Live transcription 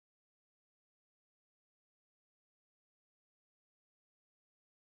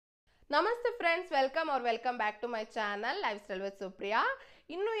ನಮಸ್ತೆ friends, welcome back to my channel lifestyle with Supriya.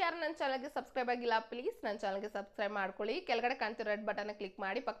 ಇನ್ನೂ ಯಾರು ನನ್ನ ಚಾನಲ್ಗೆ ಸಬ್ಸ್ಕ್ರೈಬ್ ಆಗಿಲ್ಲ, ಪ್ಲೀಸ್ ನನ್ನ ಚಾನಲ್ಗೆ ಸಬ್ಸ್ಕ್ರೈಬ್ ಮಾಡ್ಕೊಳ್ಳಿ. ಕೆಳಗಡೆ ಕಾಣ್ತಿರೋ ರೆಡ್ ಬಟನ್ ಕ್ಲಿಕ್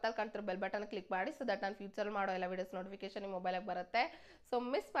ಮಾಡಿ, ಪಕ್ಕದಲ್ಲಿ ಕಾಣ್ತಿರೋ ಬೆಲ್ ಬಟನ್ ಕ್ಲಿಕ್ ಮಾಡಿ, ಸೊ ದಟ್ ನಾನು ಫ್ಯೂಚರ್ ಮಾಡೋ ಎಲ್ಲ ವಿಡಿಯೋಸ್ ನೋಟಿಫಿಕೇಶನ್ ನಿಮ್ಮ ಮೊಬೈಲಿಗೆ ಬರುತ್ತೆ. ಸೊ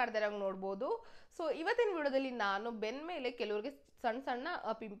ಮಿಸ್ ಮಾಡ್ದಿರಂಗೆ ನೋಡ್ಬೋದು. ಸೊ ಇವತ್ತಿನ ವಿಡಿಯೋದಲ್ಲಿ ನಾನು ಬೆನ್ನ ಮೇಲೆ ಕೆಲವರಿಗೆ ಸಣ್ಣ ಸಣ್ಣ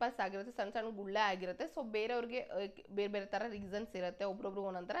ಪಿಂಪಲ್ಸ್ ಆಗಿರುತ್ತೆ, ಸಣ್ಣ ಸಣ್ಣ ಗುಳ್ಳೆ ಆಗಿರುತ್ತೆ. ಸೊ ಬೇರೆಯವ್ರಿಗೆ ಬೇರೆ ಬೇರೆ ಥರ ರೀಸನ್ಸ್ ಇರುತ್ತೆ, ಒಬ್ರೊಬ್ರು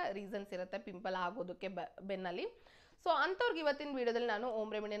ಒಂದೊಂಥರ ರೀಸನ್ಸ್ ಇರುತ್ತೆ ಪಿಂಪಲ್ ಆಗೋದಕ್ಕೆ ಬೆನ್ನಲ್ಲಿ. ಸೊ ಅಂಥವ್ರಿಗೆ ಇವತ್ತಿನ ವಿಡಿಯೋದಲ್ಲಿ ನಾನು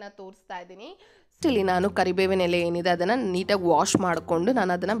ಹೋಮ್ ರೆಮಿಡಿನ ತೋರಿಸ್ತಾ ಇದ್ದೀನಿ. ಇಲ್ಲಿ ನಾನು ಕರಿಬೇವಿನ ಎಲೆ ಏನಿದೆ ಅದನ್ನು ನೀಟಾಗಿ ವಾಶ್ ಮಾಡಿಕೊಂಡು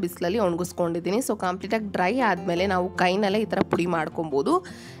ನಾನು ಅದನ್ನು ಬಿಸಿಲಲ್ಲಿ ಒಣಗಿಸ್ಕೊಂಡಿದ್ದೀನಿ. ಸೊ ಕಂಪ್ಲೀಟಾಗಿ ಡ್ರೈ ಆದಮೇಲೆ ನಾವು ಕೈನಲ್ಲೇ ಈ ಥರ ಪುಡಿ ಮಾಡ್ಕೊಬೋದು.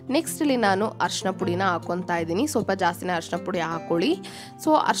 ನೆಕ್ಸ್ಟ್ ಇಲ್ಲಿ ನಾನು ಅರಿಶಿನ ಪುಡಿನ ಹಾಕ್ಕೊತಾ ಇದ್ದೀನಿ. ಸ್ವಲ್ಪ ಜಾಸ್ತಿನೇ ಅರಿಶಿನ ಪುಡಿ ಹಾಕ್ಕೊಳ್ಳಿ. ಸೊ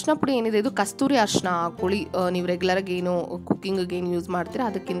ಅರಿಶಿನ ಪುಡಿ ಏನಿದೆ ಇದು ಕಸ್ತೂರಿ ಅರಿಶಿನ ಹಾಕ್ಕೊಳ್ಳಿ. ನೀವು ರೆಗ್ಯುಲರಾಗಿ ಏನು ಕುಕ್ಕಿಂಗಿಗೆ ಏನು ಯೂಸ್ ಮಾಡ್ತೀರಾ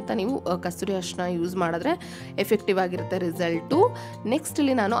ಅದಕ್ಕಿಂತ ನೀವು ಕಸ್ತೂರಿ ಅರಿಶಿನ ಯೂಸ್ ಮಾಡಿದ್ರೆ ಎಫೆಕ್ಟಿವ್ ಆಗಿರುತ್ತೆ ರಿಸಲ್ಟು. ನೆಕ್ಸ್ಟ್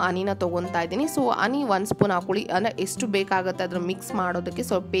ಇಲ್ಲಿ ನಾನು ಹನಿನ ತೊಗೊತಾ ಇದ್ದೀನಿ. ಸೊ ಹನಿ 1 ಸ್ಪೂನ್ ಹಾಕ್ಕೊಳ್ಳಿ. ಅಂದರೆ ಎಷ್ಟು ಬೇಕಾಗುತ್ತೆ ಅದನ್ನು ಮಿಕ್ಸ್ ಮಾಡೋದಕ್ಕೆ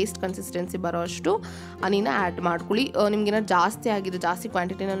ಸ್ವಲ್ಪ ಪೇಸ್ಟ್ ಕನ್ಸಿಸ್ಟೆನ್ಸಿ ಬರೋ ಅಷ್ಟು ಹನಿನ ಆ್ಯಡ್ ಮಾಡ್ಕೊಳ್ಳಿ. ನಿಮ್ಗೇನಾದ್ರು ಜಾಸ್ತಿ ಆಗಿದೆ, ಜಾಸ್ತಿ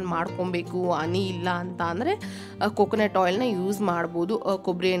ಕ್ವಾಂಟಿಟಿನಲ್ಲಿ ಮಾಡ್ಕೊಬೇಕು, ಹನಿ ಇಲ್ಲ ಅಂತ ಅಂದರೆ ಕೊಕೊನಟ್ ಆಯಿಲ್ನ ಯೂಸ್ ಮಾಡ್ಬೋದು.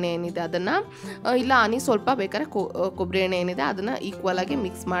 ಕೊಬ್ಬರಿ ಎಣ್ಣೆ ಏನಿದೆ ಅದನ್ನು, ಇಲ್ಲ ಹನಿ ಸ್ವಲ್ಪ ಬೇಕಾದ್ರೆ ಕೊಬ್ಬರಿ ಎಣ್ಣೆ ಏನಿದೆ ಅದನ್ನು ಈಕ್ವಲ್ ಆಗಿ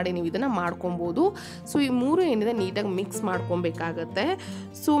ಮಿಕ್ಸ್ ಮಾಡಿ ನೀವು ಇದನ್ನು ಮಾಡ್ಕೊಬೋದು. ಸೊ ಈ ಮೂರು ಏನಿದೆ ನೀಟಾಗಿ ಮಿಕ್ಸ್ ಮಾಡ್ಕೊಬೇಕಾಗತ್ತೆ.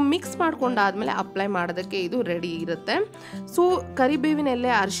 ಸೊ ಮಿಕ್ಸ್ ಮಾಡ್ಕೊಂಡಾದ್ಮೇಲೆ ಅಪ್ಲೈ ಮಾಡೋದಕ್ಕೆ ಇದು ರೆಡಿ ಇರುತ್ತೆ. ಸೊ ಕರಿಬೇವಿನ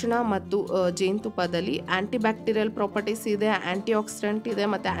ಎಲೆ, ಅರಿಶಿಣ ಮತ್ತು ಜೇನುತುಪ್ಪದಲ್ಲಿ ಆ್ಯಂಟಿ ಬ್ಯಾಕ್ಟೀರಿಯಲ್ ಪ್ರಾಪರ್ಟೀಸ್ ಇದೆ, ಆ್ಯಂಟಿ ಆಕ್ಸಿಡೆಂಟ್ ಇದೆ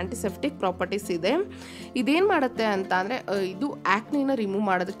ಮತ್ತು ಆ್ಯಂಟಿಸೆಪ್ಟಿಕ್ ಪ್ರಾಪರ್ಟೀಸ್ ಇದೆ. ಇದೇನು ಮಾಡುತ್ತೆ ಅಂತ ಅಂದರೆ ಇದು ಆ್ಯಕ್ನಿನ ರಿಮೂವ್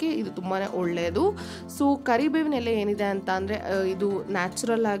ಮಾಡೋದಕ್ಕೆ ಇದು ತುಂಬಾ ಒಳ್ಳೆಯದು. ಸೊ ಕರಿಬೇವಿನ ಎಲೆ ಏನಿದೆ ಅಂತ ಅಂದರೆ ಇದು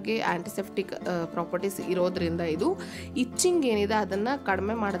ನ್ಯಾಚುರಲ್ ಆಗಿ ಆ್ಯಂಟಿಸೆಪ್ಟಿಕ್ ಪ್ರಾಪರ್ಟೀಸ್ ಇರೋದ್ರಿಂದ ಇದು ಇಚ್ಚಿಂಗ್ ಏನಿದೆ ಅದನ್ನು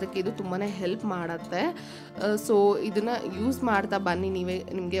ಕಡಿಮೆ ಮಾಡೋದಕ್ಕೆ ಇದು ತುಂಬಾ ಹೆಲ್ಪ್ ಮಾಡುತ್ತೆ. ಸೊ ಇದನ್ನು ಯೂಸ್ ಮಾಡ್ತಾ ಬನ್ನಿ,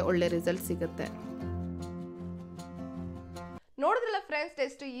 ನಿಮಗೆ ಒಳ್ಳೆ ರಿಸಲ್ಟ್ ಸಿಗುತ್ತೆ. ನೋಡಿದ್ರಲ್ಲ ಫ್ರೆಂಡ್ಸ್,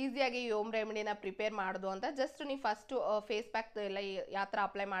 ಎಷ್ಟು ಈಸಿಯಾಗಿ ಈ ಹೋಮ್ ರೆಮಿಡಿನ ಪ್ರಿಪೇರ್ ಮಾಡೋದು ಅಂತ. ಜಸ್ಟ್ ನೀವು ಫಸ್ಟು ಫೇಸ್ ಪ್ಯಾಕ್ ಎಲ್ಲ ಯಾವ ಥರ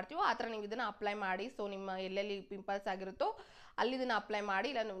ಅಪ್ಲೈ ಮಾಡ್ತೀವೋ ಆ ಥರ ನೀವು ಇದನ್ನು ಅಪ್ಲೈ ಮಾಡಿ. ಸೊ ನಿಮ್ಮ ಎಲ್ಲೆಲ್ಲಿ ಪಿಂಪಲ್ಸ್ ಆಗಿರುತ್ತೋ ಅಲ್ಲಿ ಇದನ್ನು ಅಪ್ಲೈ ಮಾಡಿ.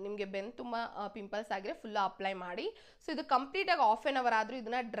 ಇಲ್ಲ ನಿಮಗೆ ಬೆನ್ನು ತುಂಬ ಪಿಂಪಲ್ಸ್ ಆಗಿರೋ ಫುಲ್ಲು ಅಪ್ಲೈ ಮಾಡಿ. ಸೊ ಇದು ಕಂಪ್ಲೀಟಾಗಿ ಹಾಫ್ ಆನ್ ಅವರ್ ಆದರೂ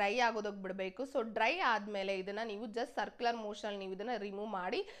ಇದನ್ನು ಡ್ರೈ ಆಗೋದಕ್ಕೆ ಬಿಡಬೇಕು. ಸೊ ಡ್ರೈ ಆದಮೇಲೆ ಇದನ್ನು ನೀವು ಜಸ್ಟ್ ಸರ್ಕ್ಯುಲರ್ ಮೋಷನಲ್ಲಿ ನೀವು ಇದನ್ನು ರಿಮೂವ್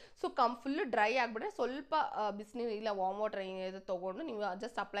ಮಾಡಿ. ಸೊ ಫುಲ್ಲು ಡ್ರೈ ಆಗಿಬಿಟ್ರೆ ಸ್ವಲ್ಪ ಬಿಸಿನೀರು ಇಲ್ಲ ವಾಮ್ ವಾಟರ್ ಏನಿದೆ ತೊಗೊಂಡು ನೀವು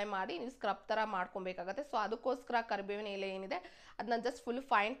ಜಸ್ಟ್ ಅಪ್ಲೈ ಮಾಡಿ ನೀವು ಸ್ಕ್ರಬ್ ಥರ ಮಾಡ್ಕೊಬೇಕಾಗತ್ತೆ. ಸೊ ಅದಕ್ಕೋಸ್ಕರ ಕರಿಬೇವಿನ ಎಲೆ ಏನಿದೆ ಅದನ್ನ ಜಸ್ಟ್ ಫುಲ್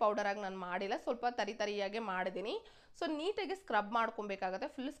ಫೈನ್ ಪೌಡರಾಗಿ ನಾನು ಮಾಡಿಲ್ಲ, ಸ್ವಲ್ಪ ತರಿಯಾಗೆ ಮಾಡಿದ್ದೀನಿ. ಸೊ ನೀಟಾಗಿ ಸ್ಕ್ರಬ್ ಮಾಡ್ಕೊಬೇಕಾಗತ್ತೆ.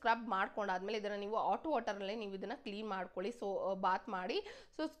 ಫುಲ್ ಸ್ಕ್ರಬ್ ಮಾಡ್ಕೊಂಡಾದ್ಮೇಲೆ ಇದನ್ನು ನೀವು ಆಟೋ ವಾಟರ್ನಲ್ಲಿ ನೀವು ಇದನ್ನು ಕ್ಲೀನ್ ಮಾಡ್ಕೊಳ್ಳಿ. ಸೊ ಬಾತ್ ಮಾಡಿ.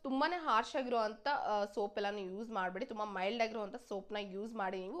 ಸೊ ತುಂಬಾ ಹಾರ್ಶ್ ಆಗಿರುವಂಥ ಸೋಪ್ ಎಲ್ಲ ನೀವು ಯೂಸ್ ಮಾಡಬೇಡಿ, ತುಂಬ ಮೈಲ್ಡ್ ಆಗಿರುವಂಥ ಸೋಪ್ನ ಯೂಸ್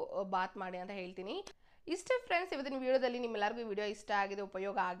ಮಾಡಿ ನೀವು ಬಾತ್ ಮಾಡಿ ಅಂತ ಹೇಳ್ತೀನಿ. ಇಷ್ಟೇ ಫ್ರೆಂಡ್ಸ್, ಇವತ್ತಿನ ವಿಡಿಯೋದಲ್ಲಿ ನಿಮ್ಮೆಲ್ಲರಿಗೂ ವಿಡಿಯೋ ಇಷ್ಟ ಆಗಿದೆ,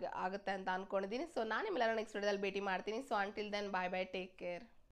 ಉಪಯೋಗ ಆಗುತ್ತೆ ಅಂತ ಅಂದ್ಕೊಂಡಿದ್ದೀನಿ. ಸೊ ನಾನು ನಿಮ್ಮೆಲ್ಲರೂ ನೆಕ್ಸ್ಟ್ ವಿಡಿಯೋದಲ್ಲಿ ಭೇಟಿ ಮಾಡ್ತೀನಿ. So until then bye, take care.